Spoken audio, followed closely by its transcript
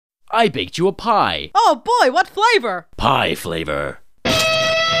I baked you a pie. Oh boy, what flavor? Pie flavor.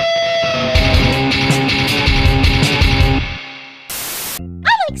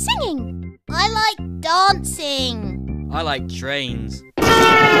 I like singing. I like dancing. I like trains.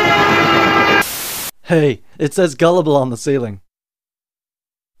 Hey, it says gullible on the ceiling.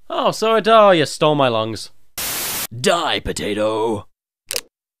 Oh, so it, oh, you stole my lungs. Die, potato.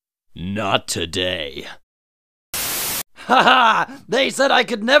 Not today. Haha! They said I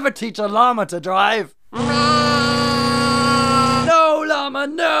could never teach a llama to drive. No, llama,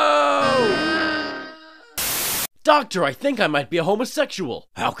 no! Doctor, I think I might be a homosexual.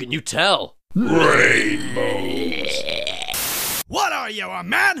 How can you tell? Rainbows. What are you, a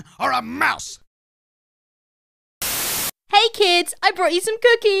man or a mouse? Hey kids, I brought you some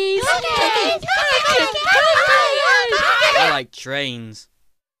cookies. I like trains.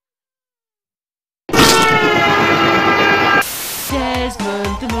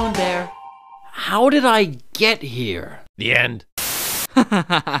 Desmond the Moon Bear. How did I get here? The end.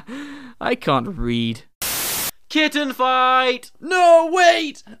 I can't read. Kitten fight! No,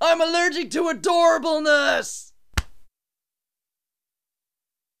 wait! I'm allergic to adorableness!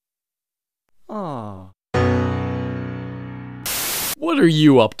 Aww. What are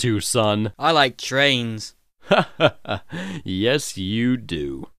you up to, son? I like trains. Yes, you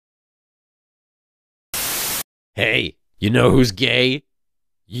do. Hey, you know who's gay?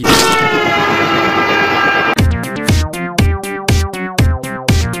 You.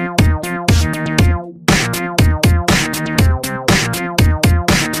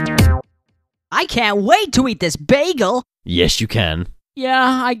 I can't wait to eat this bagel! Yes, you can.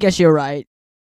 Yeah, I guess you're right.